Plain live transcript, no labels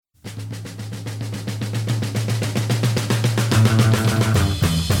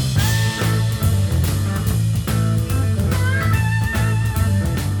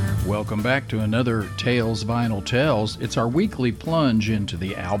welcome back to another Tales Vinyl Tells. It's our weekly plunge into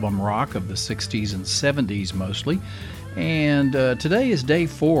the album rock of the 60s and 70s mostly. And today is day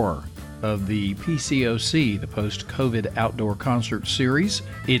 4 of the PCOC, the Post-COVID Outdoor Concert Series.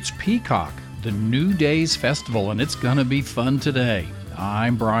 It's Peacock, the New Days Festival, and it's going to be fun today.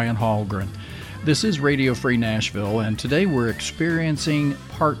 I'm Brian Hallgren. This is Radio Free Nashville, and today we're experiencing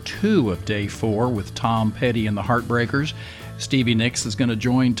part 2 of day 4 with Tom Petty and the Heartbreakers. Stevie Nicks is going to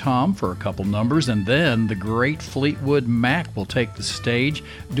join Tom for a couple numbers, and then the great Fleetwood Mac will take the stage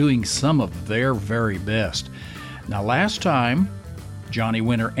doing some of their very best. Now, last time, Johnny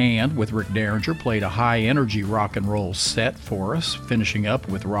Winter and with Rick Derringer played a high-energy rock and roll set for us, finishing up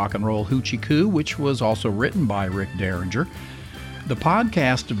with Rock and Roll Hoochie Coo, which was also written by Rick Derringer. The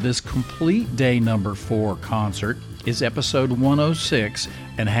podcast of this complete day number 4 concert is episode 106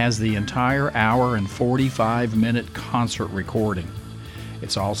 and has the entire hour and 45-minute concert recording.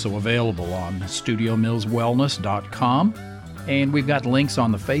 It's also available on studiomillswellness.com, and we've got links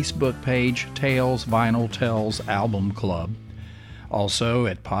on the Facebook page Tales Vinyl Tells Album Club. Also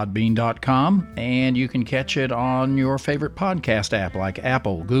at podbean.com, and you can catch it on your favorite podcast app like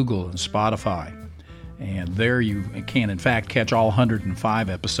Apple, Google, and Spotify. And there you can, in fact, catch all 105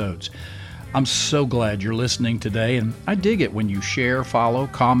 episodes. I'm so glad you're listening today, and I dig it when you share, follow,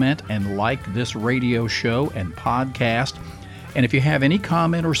 comment, and like this radio show and podcast. And if you have any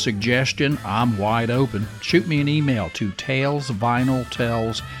comment or suggestion, I'm wide open. Shoot me an email to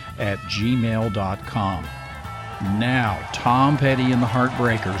talesvinyltells@gmail.com. Now, Tom Petty and the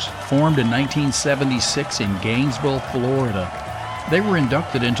Heartbreakers, formed in 1976 in Gainesville, Florida. They were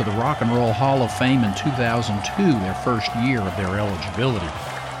inducted into the Rock and Roll Hall of Fame in 2002, their first year of their eligibility.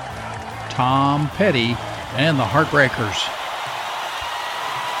 Tom Petty and the Heartbreakers.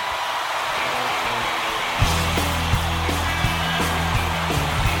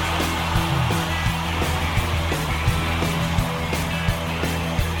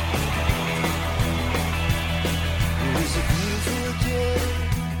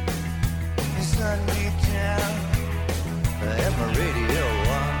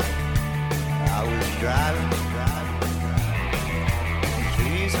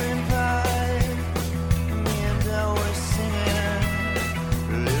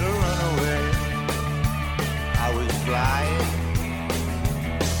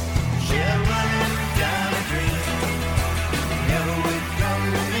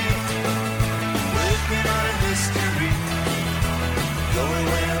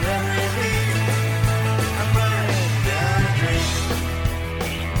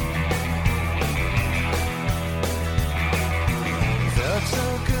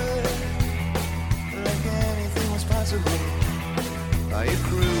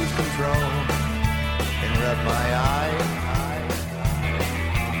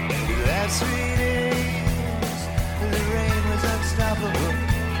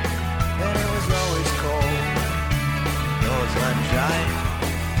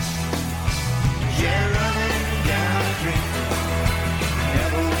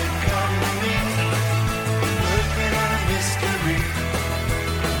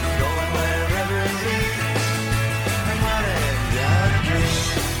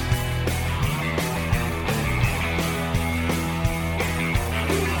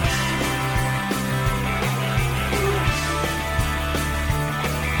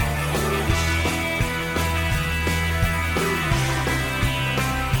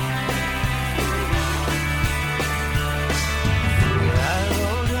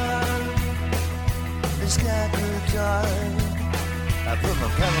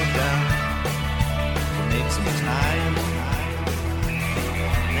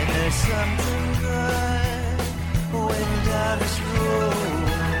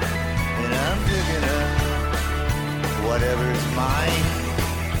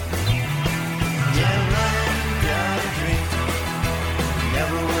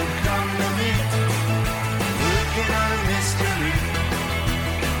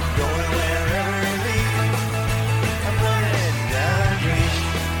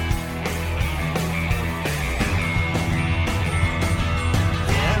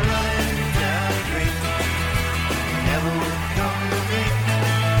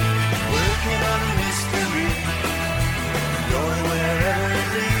 Going wherever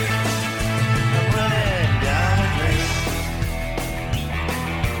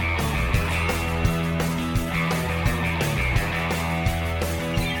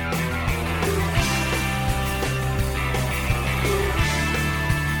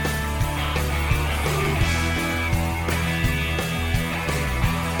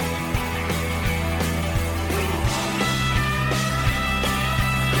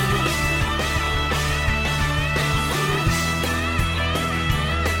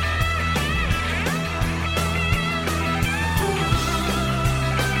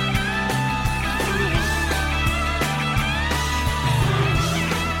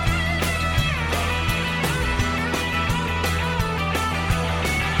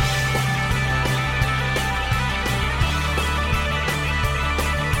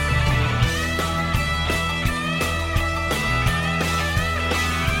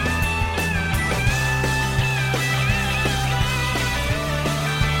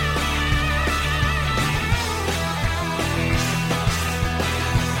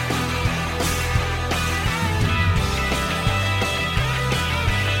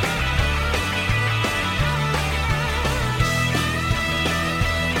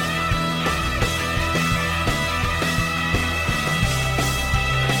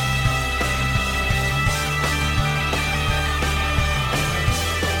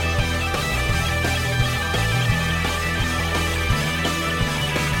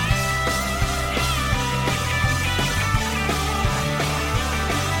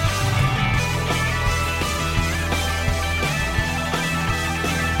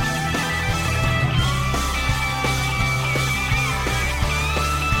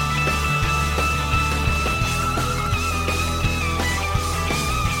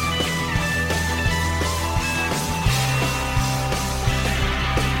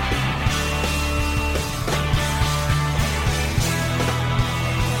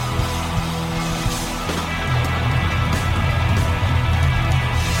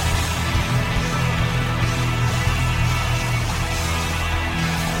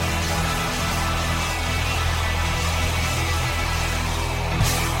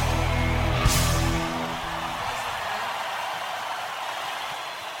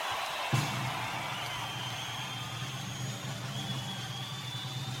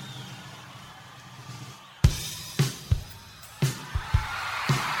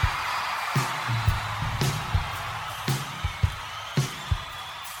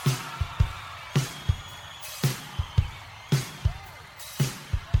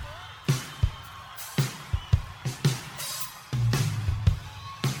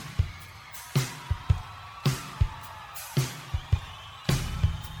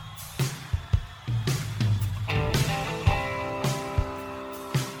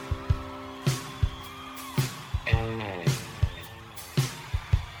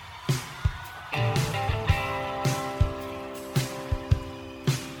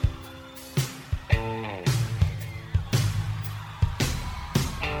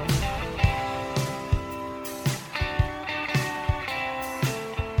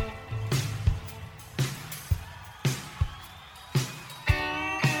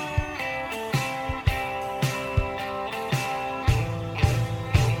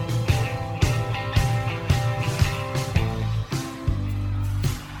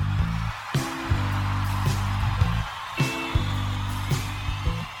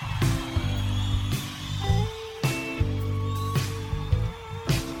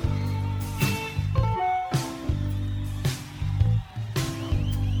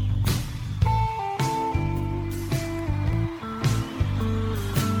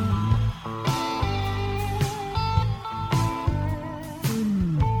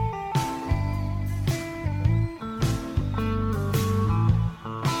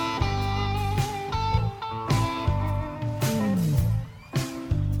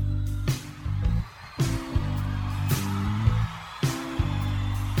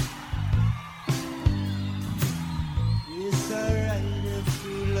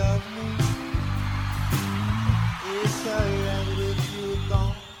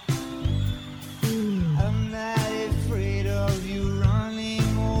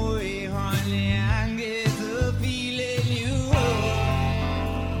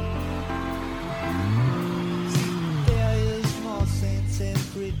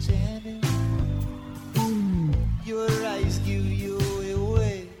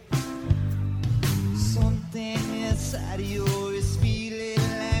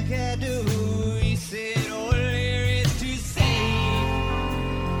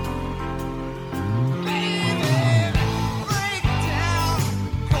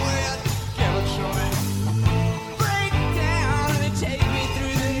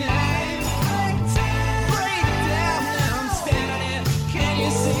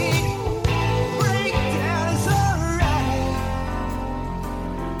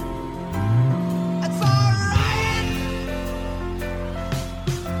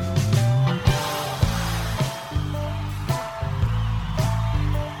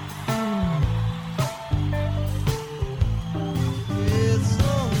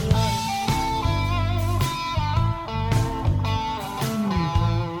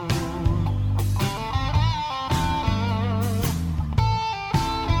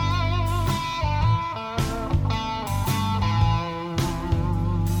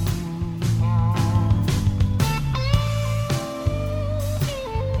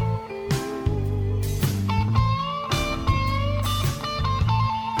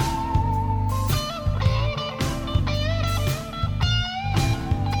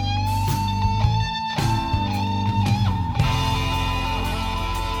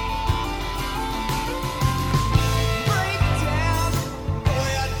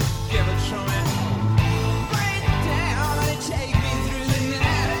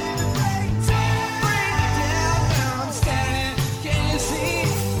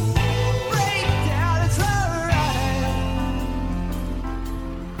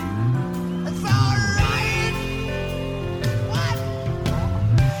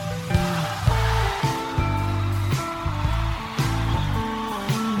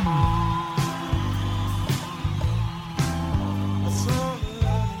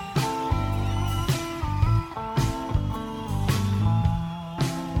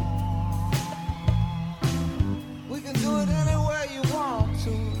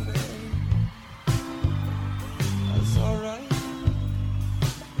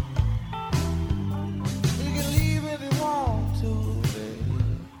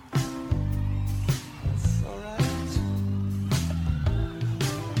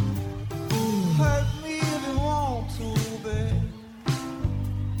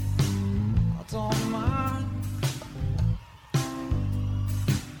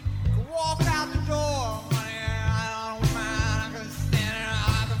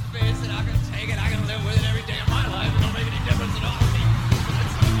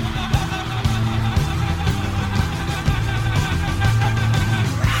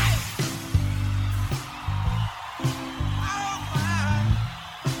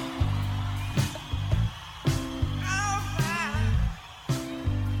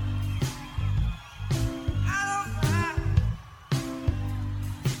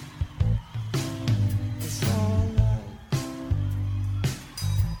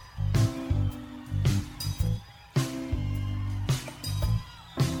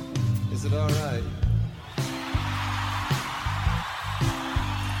Is it all right?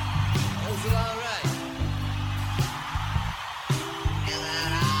 Is it all right? Is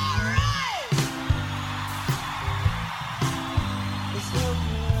it all right? It's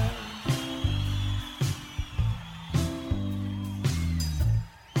okay.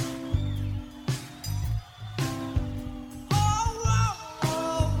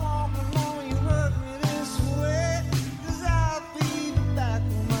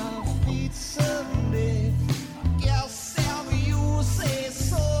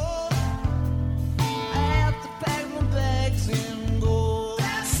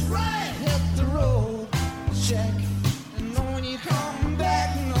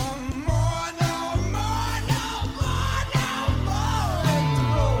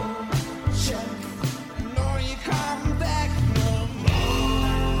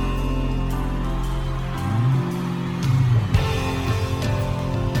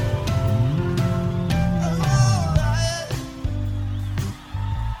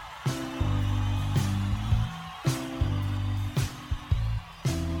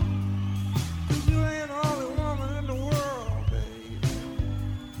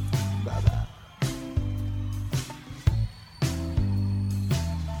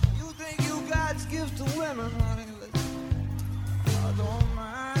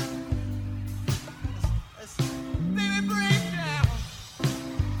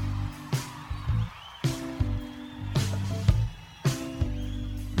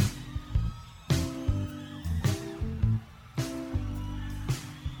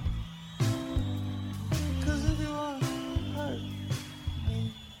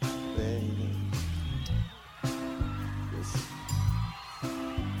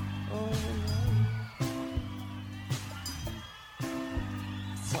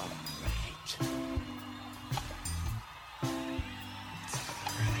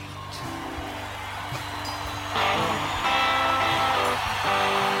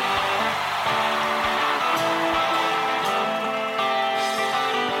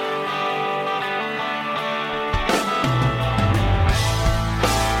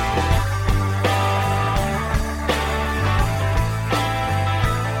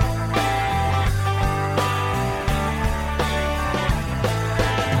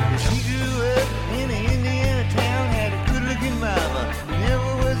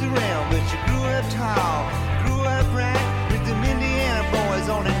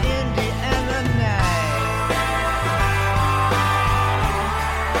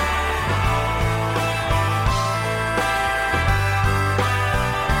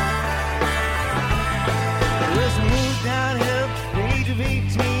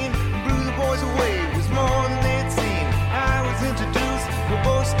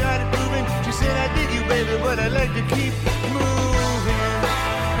 But I like to keep moving.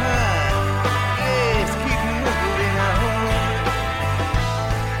 Yes, keep moving on.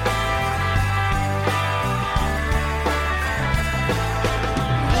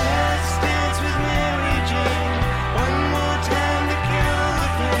 Let's dance with Mary Jane one more time to kill the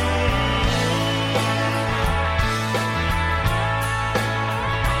pain.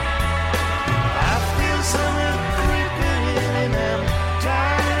 I feel summer creeping in and I'm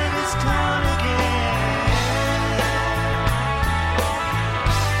tired of this town again.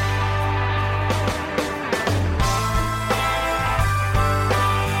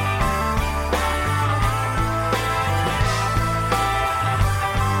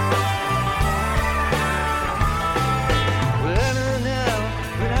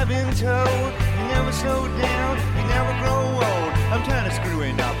 Told. You never slow down, you never grow old. I'm tired of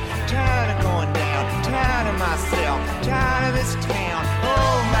screwing up, tired of going down, tired of myself, tired of this town.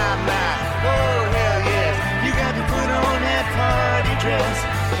 Oh my, oh hell yes. You got to put on that party dress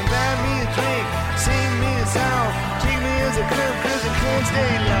and buy me a drink, sing me a song, take me as a club cause I can't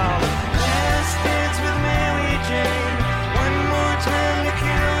stay long. Let's dance with Mary Jane one more time to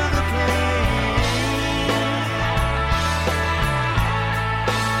kill the pain.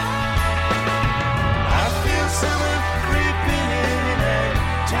 Summer creeping in and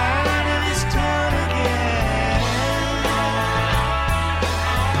I'm tired of this town again.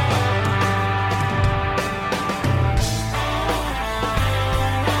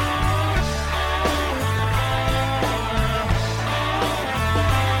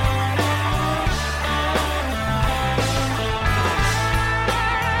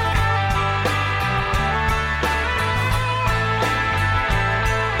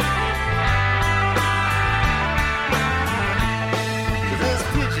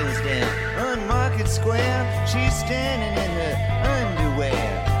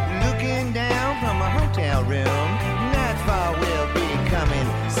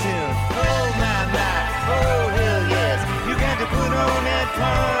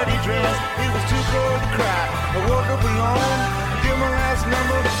 I woke up alone, give my last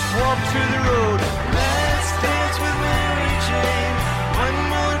number, walk to the road. Let's dance with Mary Jane, one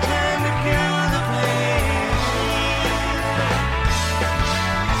more time to kill the pain.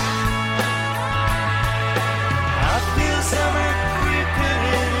 I feel summer creeping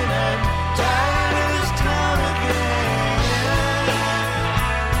in, and I'm tired of this town again.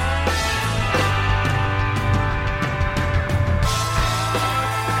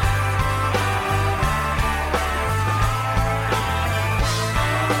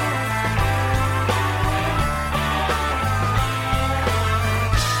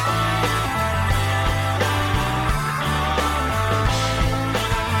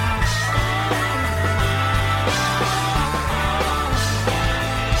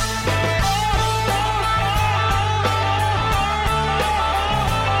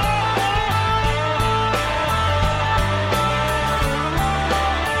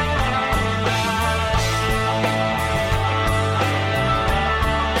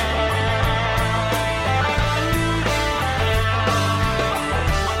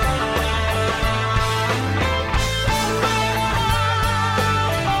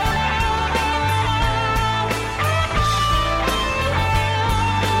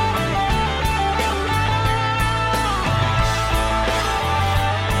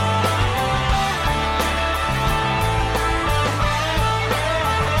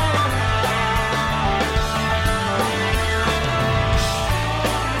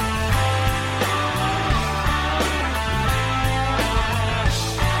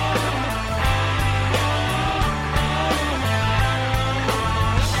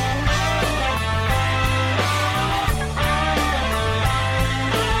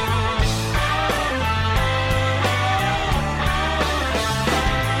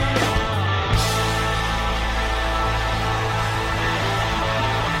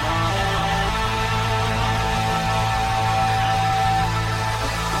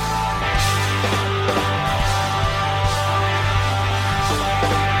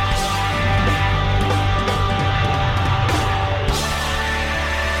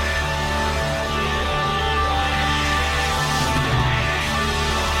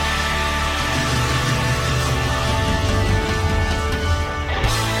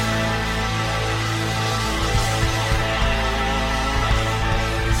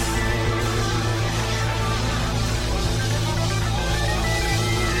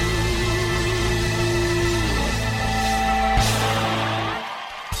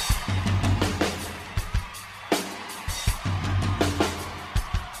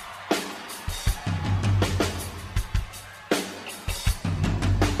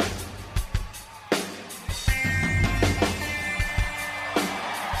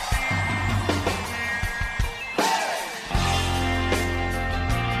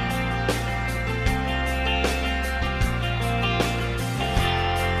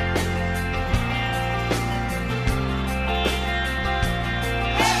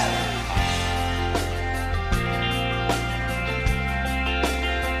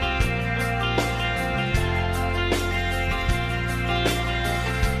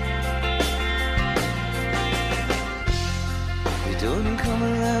 Don't come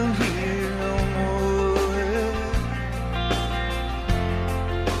around here no more.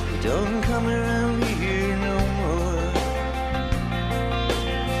 You don't come around here no more.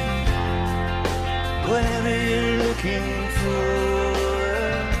 Whatever you're looking for,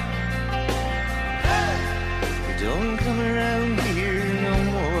 you don't come around here no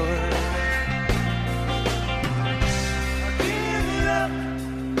more. Give it up.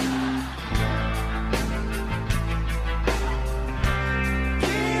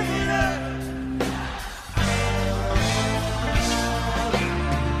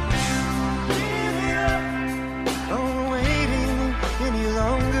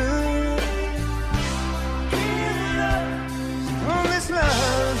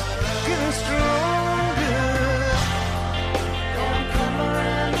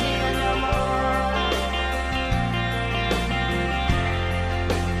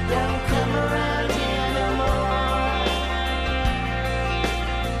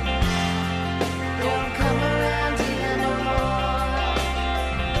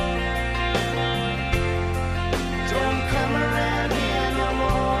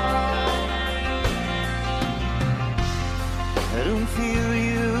 I don't feel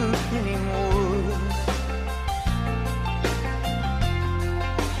you anymore,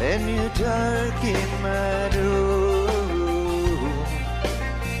 and you're darking my door.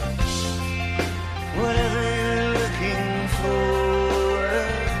 Whatever you're looking for,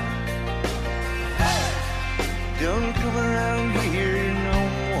 don't come around here no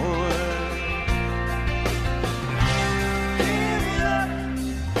more.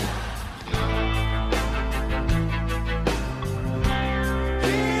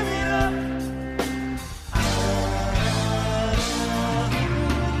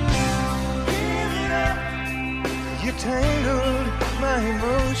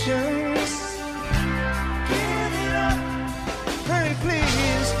 emotions. Give it up, honey,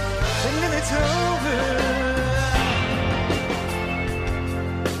 please, and then it's over.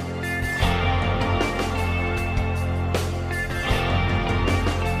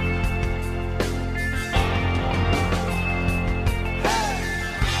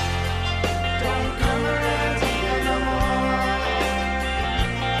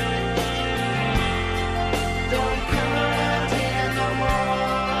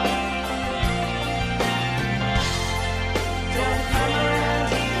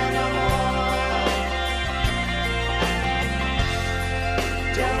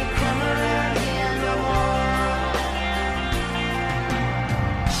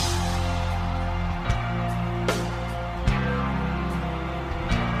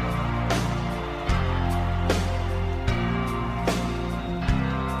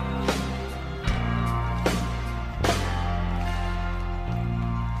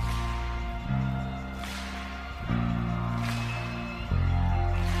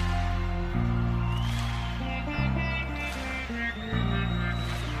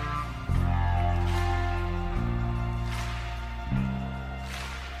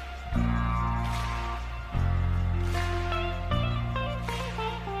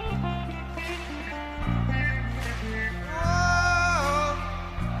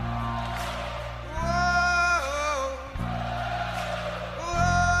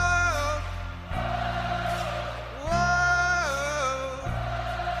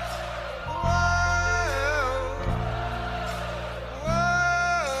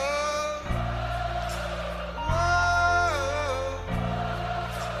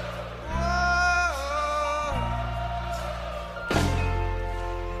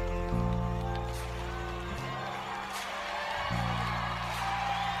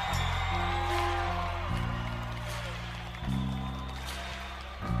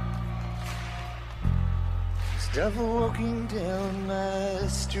 Stuff walking down my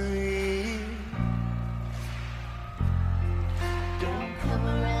street. Don't come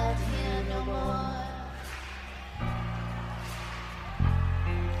around here no more.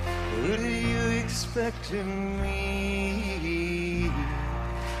 What are you expecting me?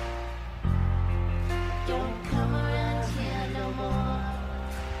 Don't come around here no more.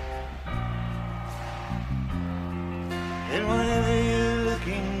 And whatever you're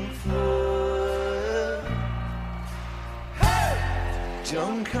looking for,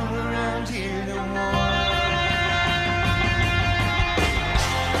 don't come around here no more.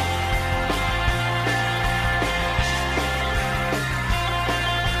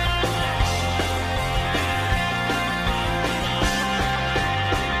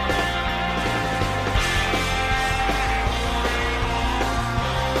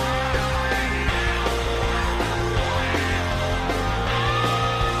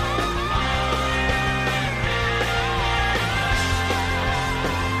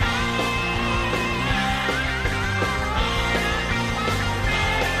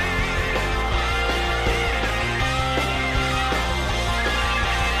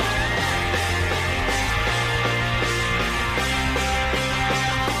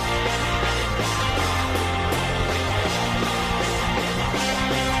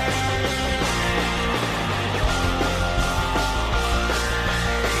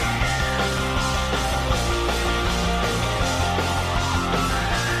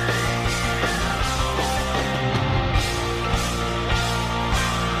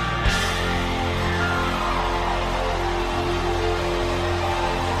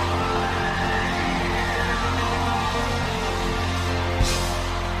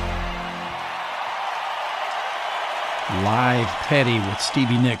 Live Petty with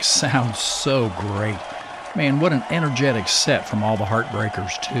Stevie Nicks sounds so great. Man, what an energetic set from all the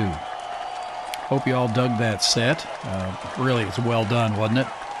Heartbreakers, too. Hope you all dug that set. Really, it's well done, wasn't it?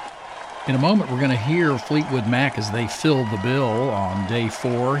 In a moment, we're going to hear Fleetwood Mac as they fill the bill on day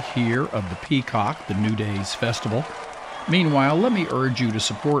 4 here of the Peacock, the New Days Festival. Meanwhile, let me urge you to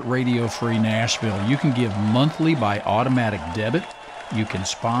support Radio Free Nashville. You can give monthly by automatic debit. You can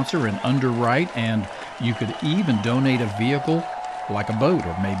sponsor and underwrite, and you could even donate a vehicle like a boat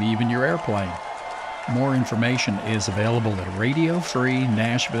or maybe even your airplane. More information is available at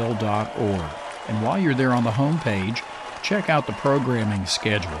radiofreenashville.org. And while you're there on the homepage, check out the programming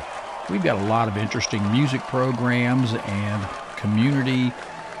schedule. We've got a lot of interesting music programs and community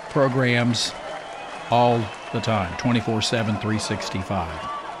programs all the time, 24/7, 365.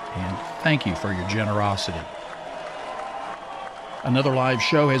 And thank you for your generosity. Another live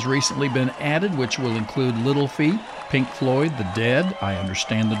show has recently been added, which will include Little Feat, Pink Floyd, The Dead. I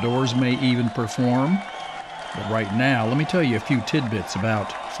understand the Doors may even perform. But right now, let me tell you a few tidbits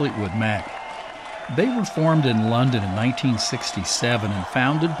about Fleetwood Mac. They were formed in London in 1967 and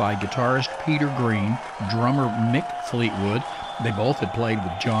founded by guitarist Peter Green, drummer Mick Fleetwood. They both had played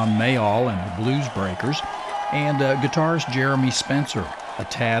with John Mayall and the Blues Breakers, and guitarist Jeremy Spencer. A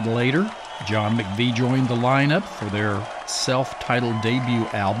tad later, John McVie joined the lineup for their self-titled debut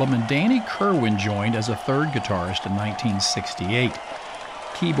album, and Danny Kerwin joined as a third guitarist in 1968.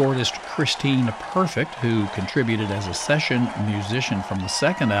 Keyboardist Christine Perfect, who contributed as a session musician from the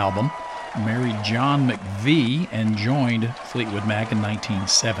second album, married John McVie and joined Fleetwood Mac in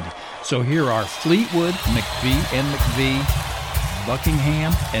 1970. So here are Fleetwood, McVie and McVie,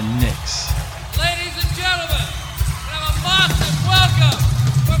 Buckingham, and Nix. Ladies and gentlemen, we have a massive welcome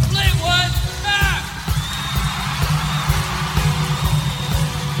for Fleetwood Mac!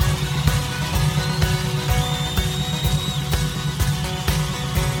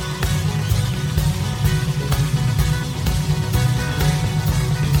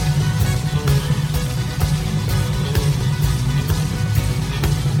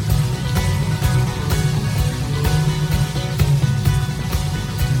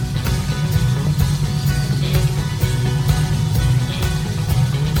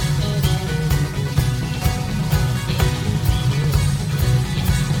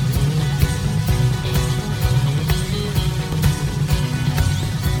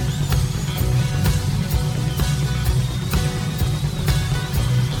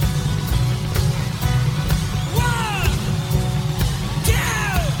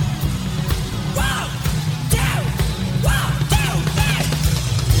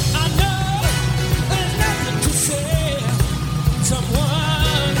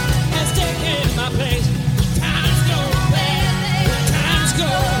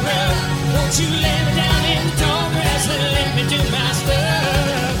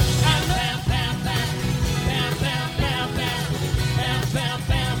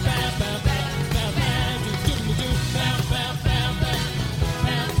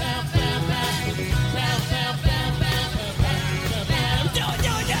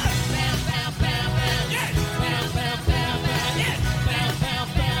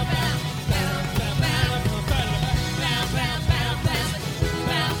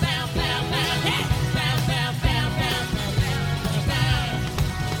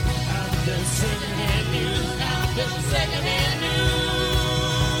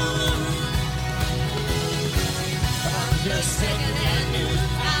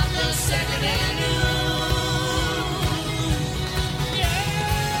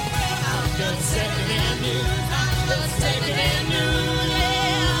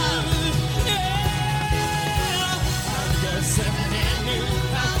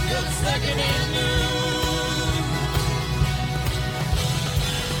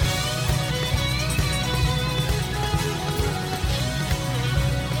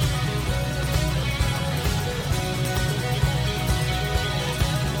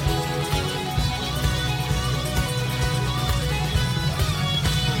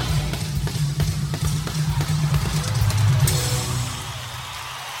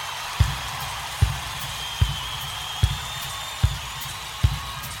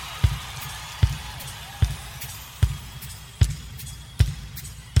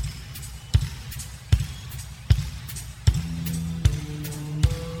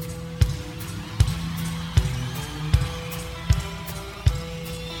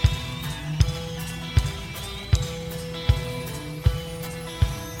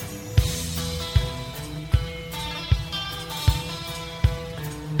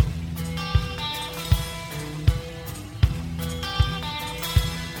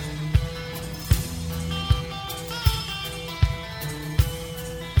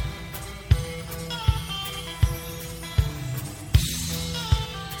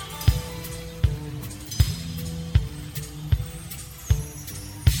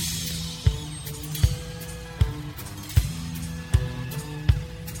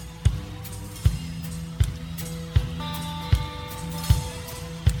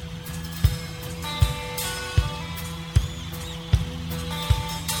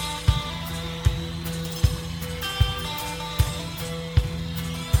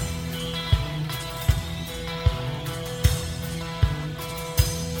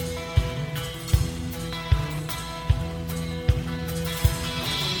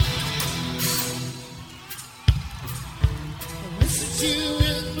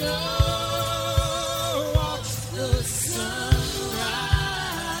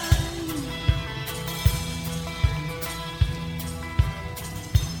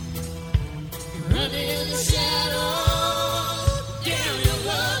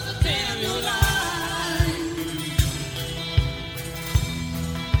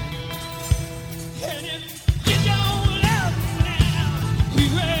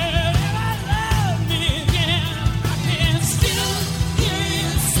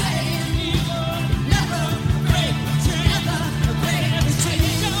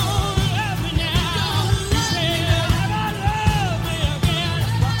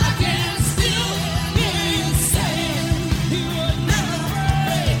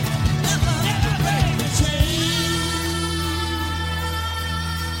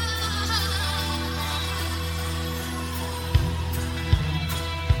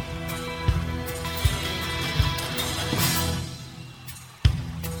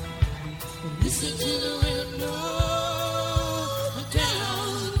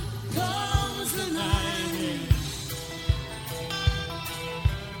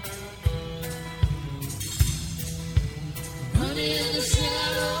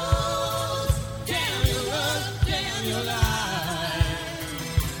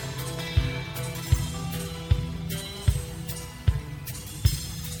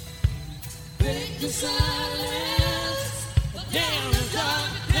 silence, down the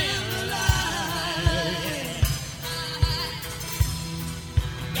dark, down the light.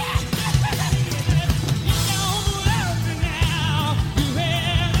 You don't love me now. You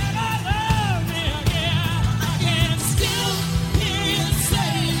had never loved me again. I can still hear you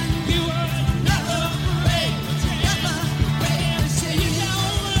saying you would never break. Never break. Say you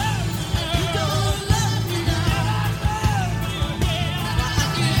don't love me. You don't love me now. Never love me again. I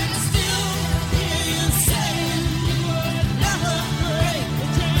can still hear you saying you would never break.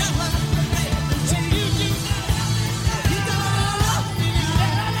 Never break. Say you do not. You don't love me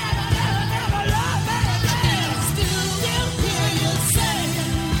now. Never love me. I can still hear you saying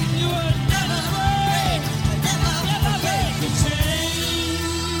you would never break. Never break the chain.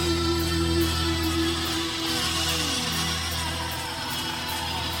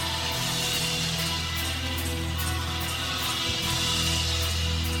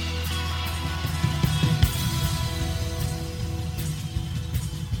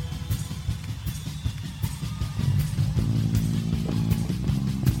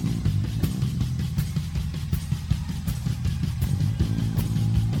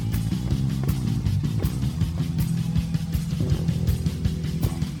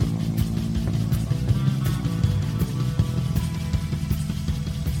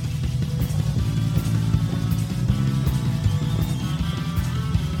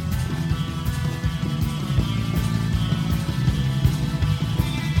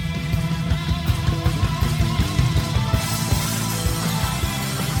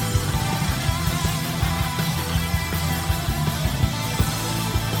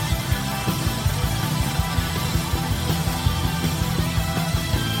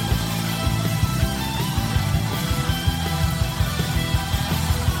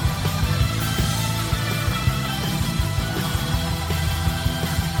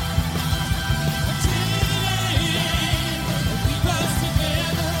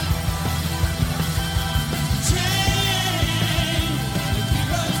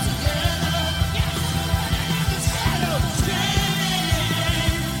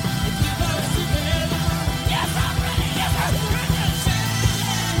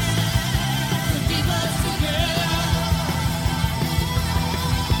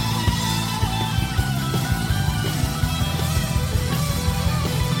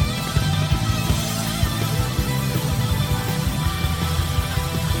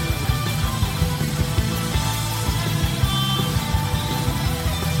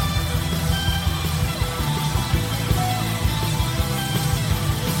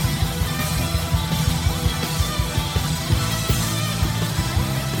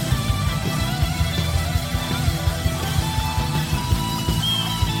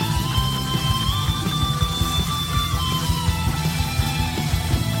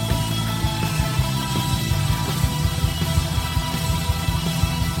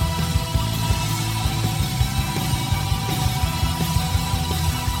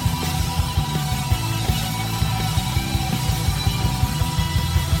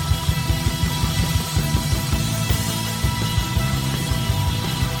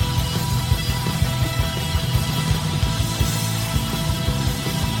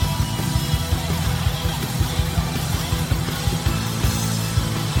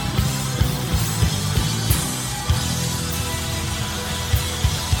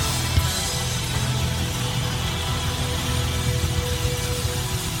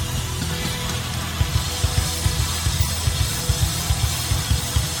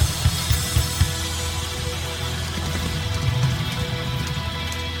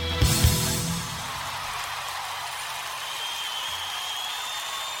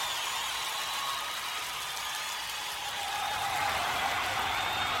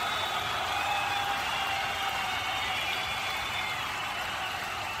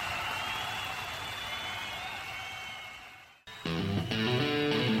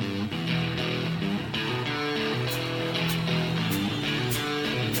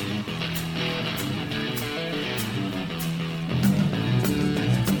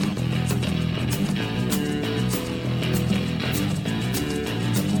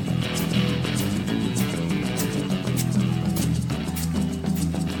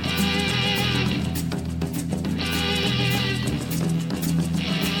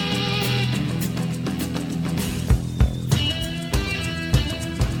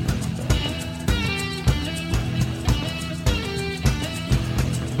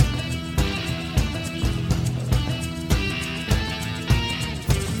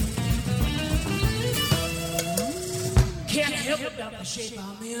 shape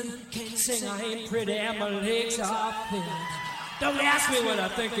I'm in. Can't sing, I ain't pretty, and my legs are thin. Don't ask me what I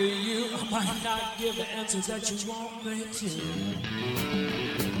think of you. I might not give the answers that you want me to.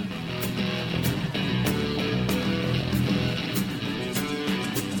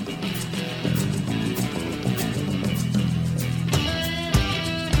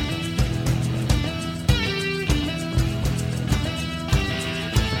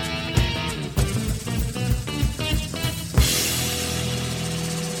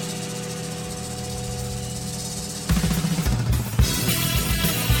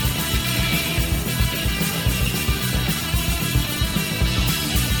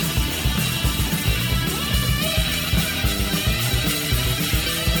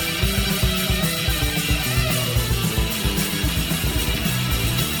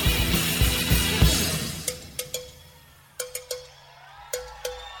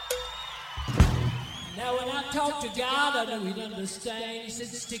 Now when I talk to God, I know He'd understand. He said,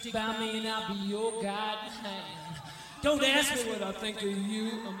 stick by me and I'll be your guiding hand. Don't ask me what I think of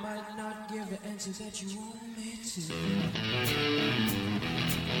you. I might not give the answers that you want me to.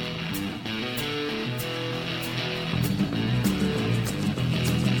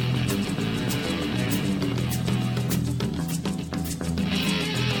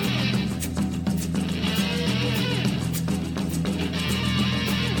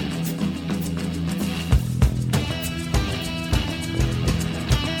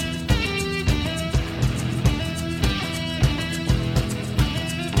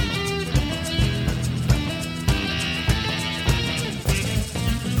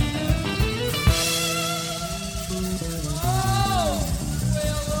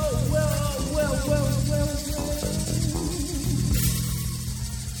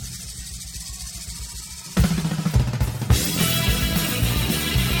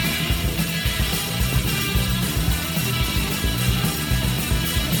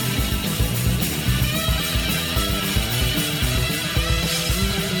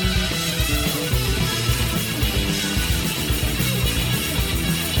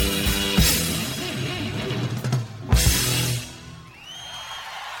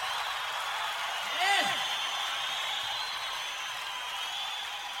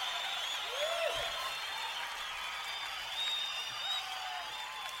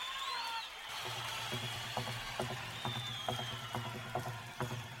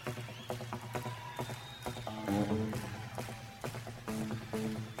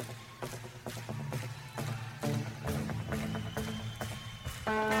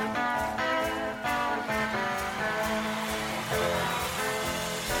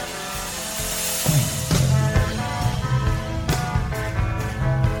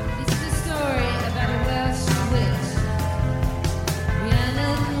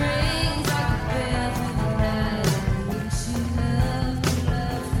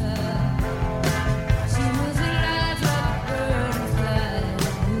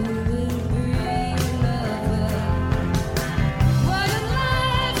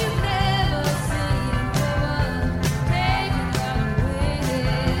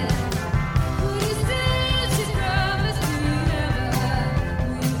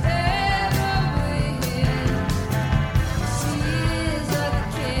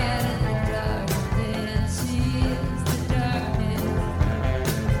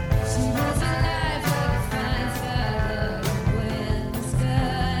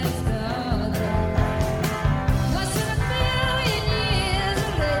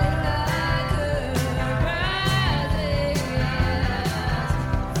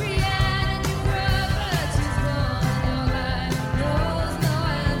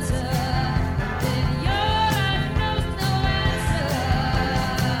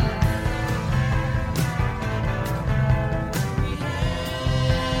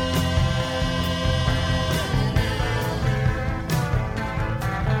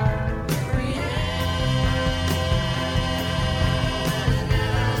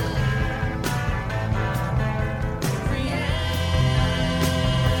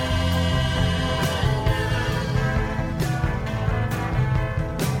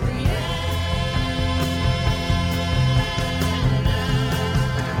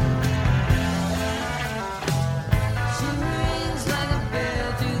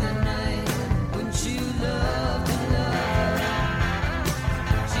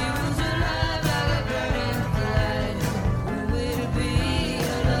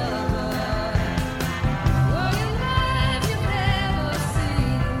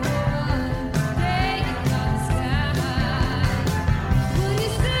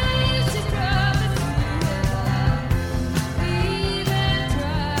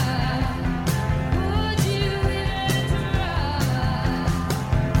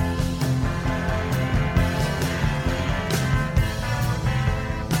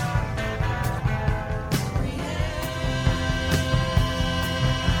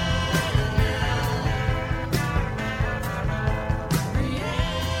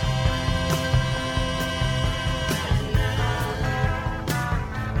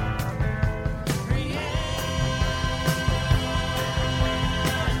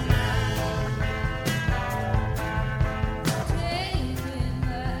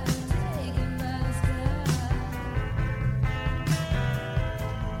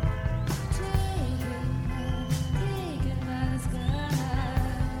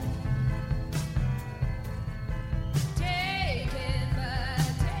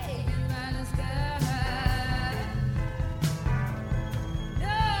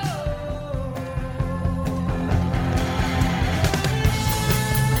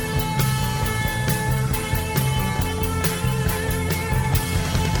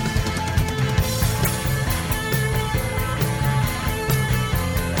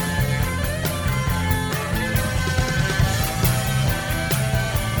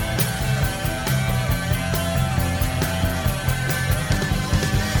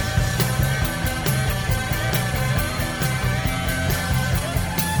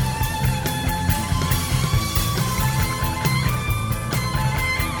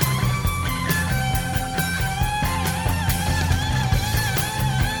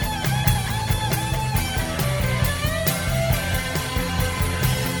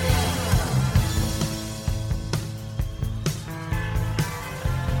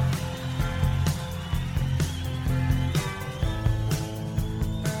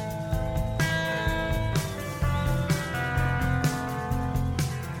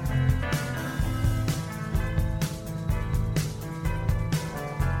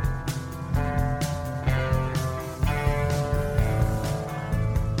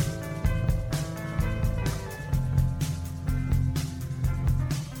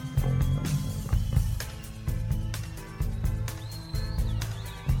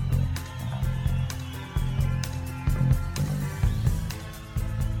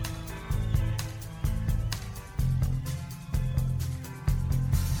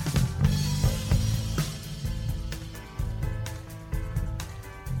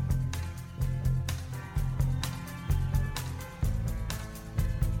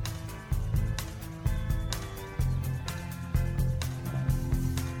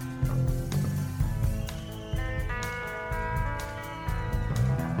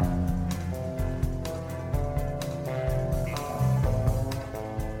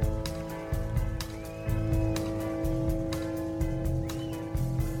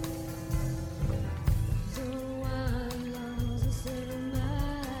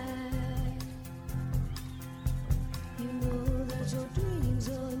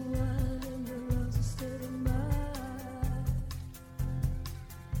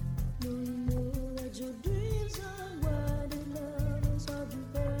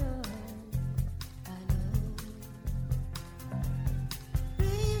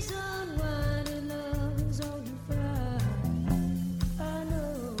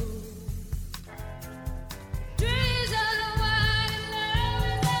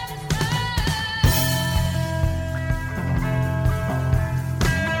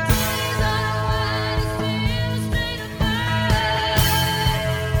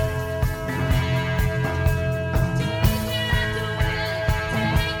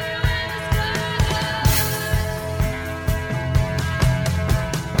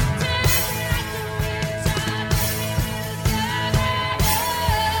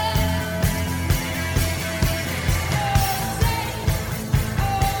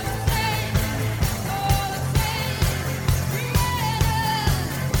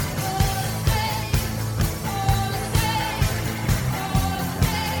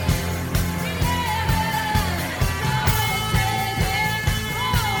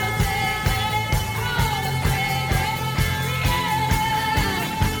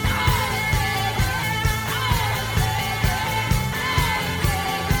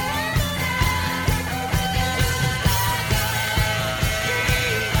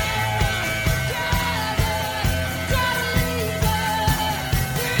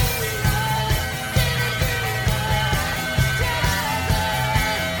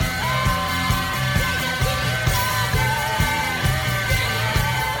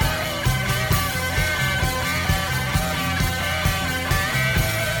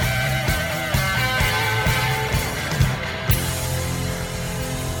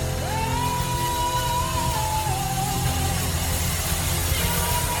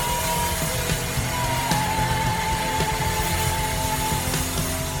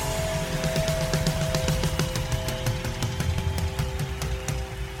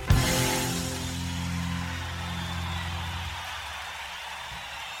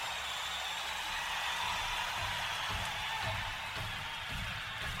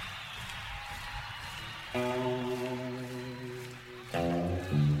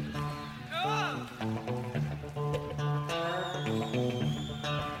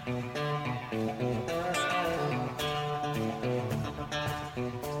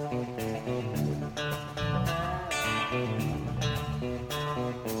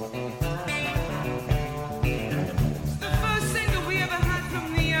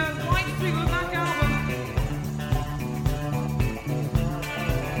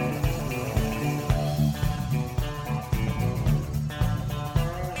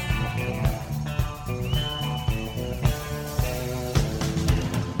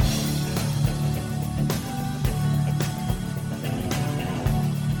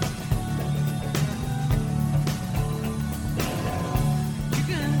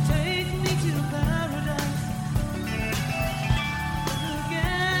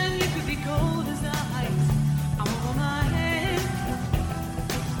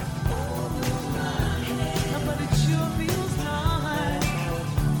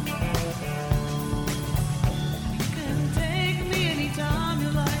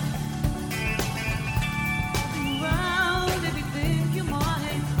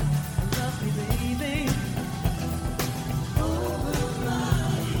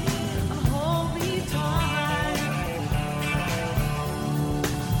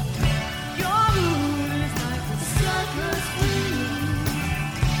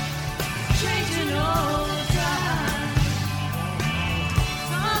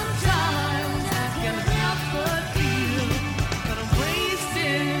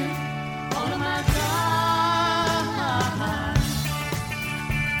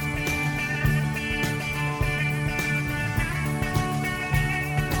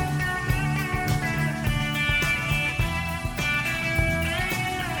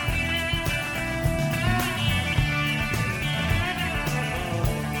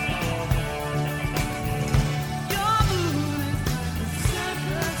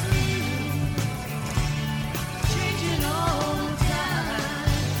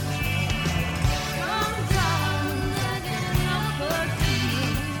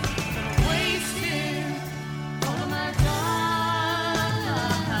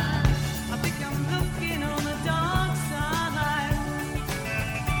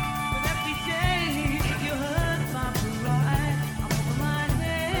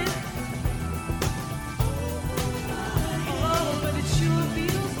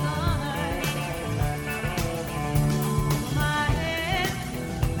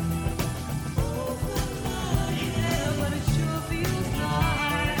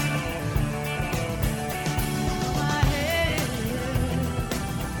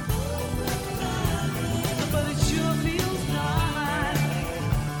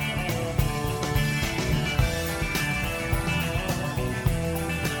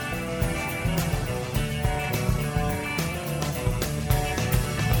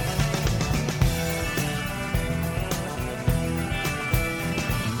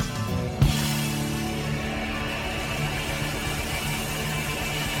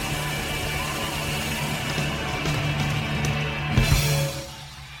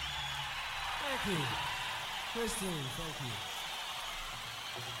 Christine, thank you.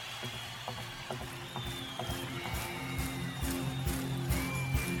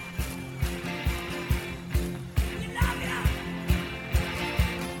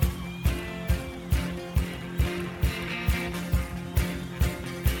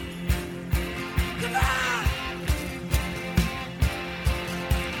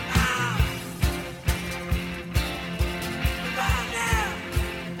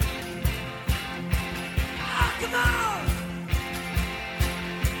 Come on!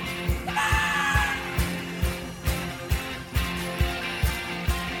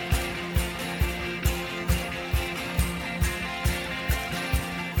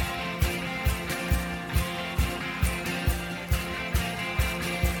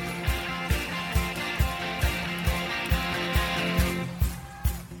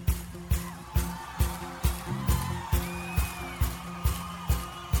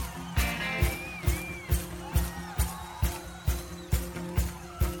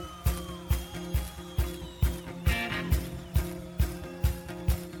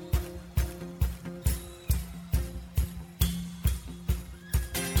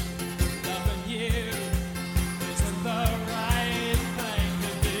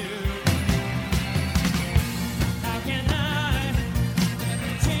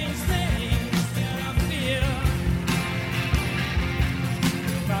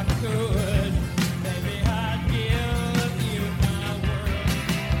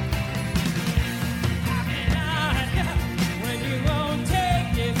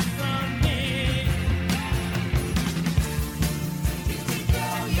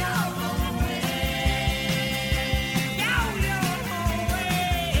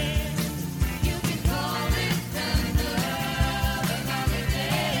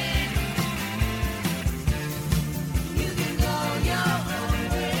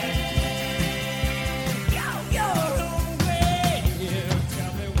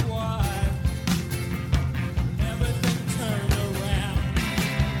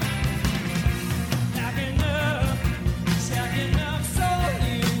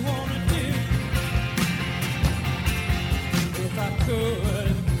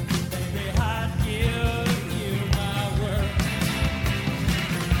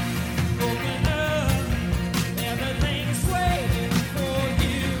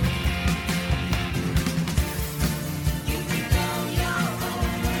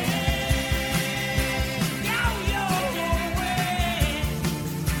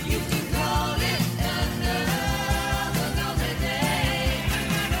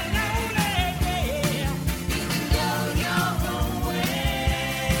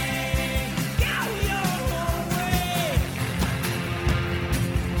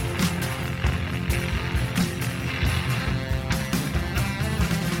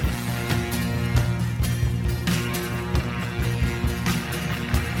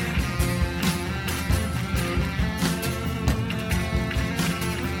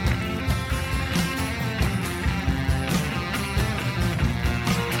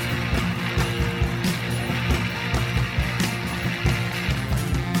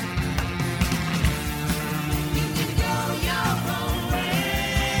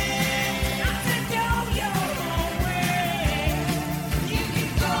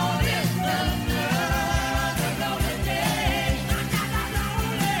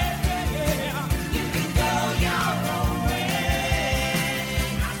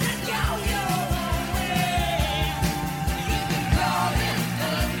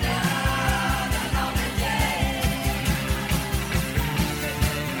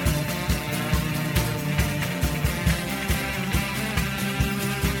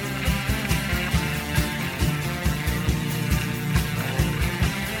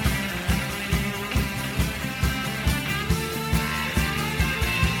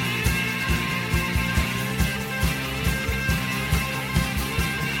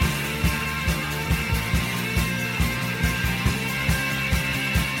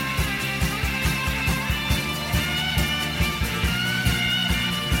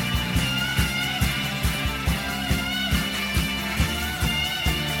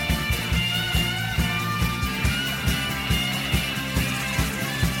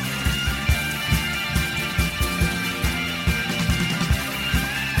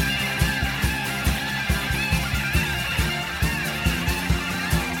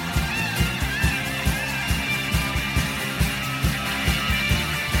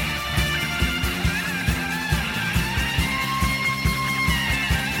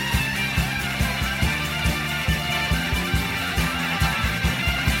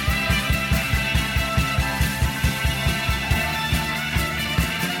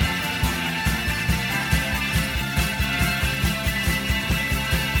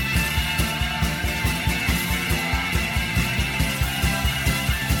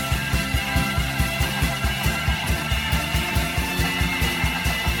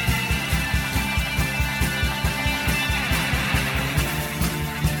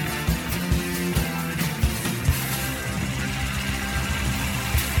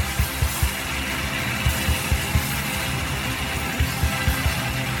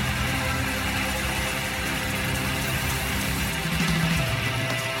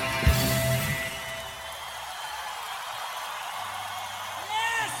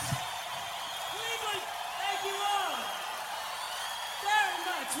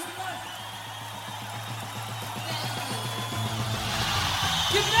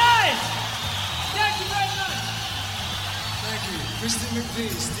 Christy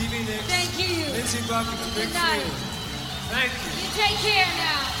McVie, Stevie Nicks, Thank you. Lindsey Bucket, Rick Good night. Freeman. Thank you. You take care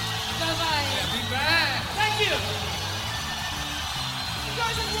now. Bye-bye. Yeah, be back. Thank you. You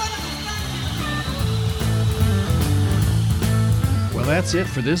guys are wonderful. Thank you. Well, that's it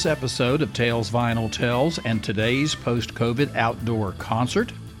for this episode of Tales Vinyl Tells and today's post-COVID outdoor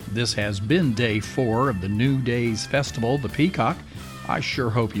concert. This has been day 4 of the New Days Festival, the Peacock. I sure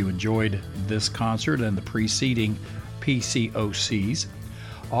hope you enjoyed this concert and the preceding PCOCs.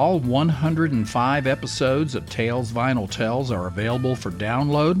 All 105 episodes of Tales Vinyl Tells are available for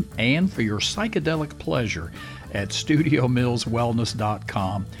download and for your psychedelic pleasure at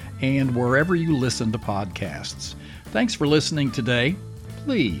StudioMillsWellness.com and wherever you listen to podcasts. Thanks for listening today.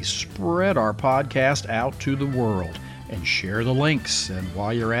 Please spread our podcast out to the world and share the links. And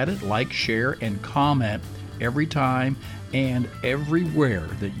while you're at it, like, share, and comment every time and everywhere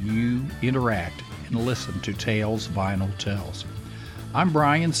that you interact and listen to Tales Vinyl Tells. I'm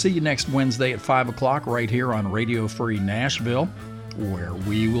Brian. See you next Wednesday at 5 o'clock right here on Radio Free Nashville, where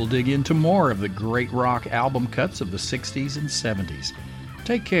we will dig into more of the great rock album cuts of the 60s and 70s.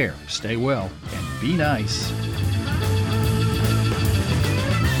 Take care, stay well, and be nice.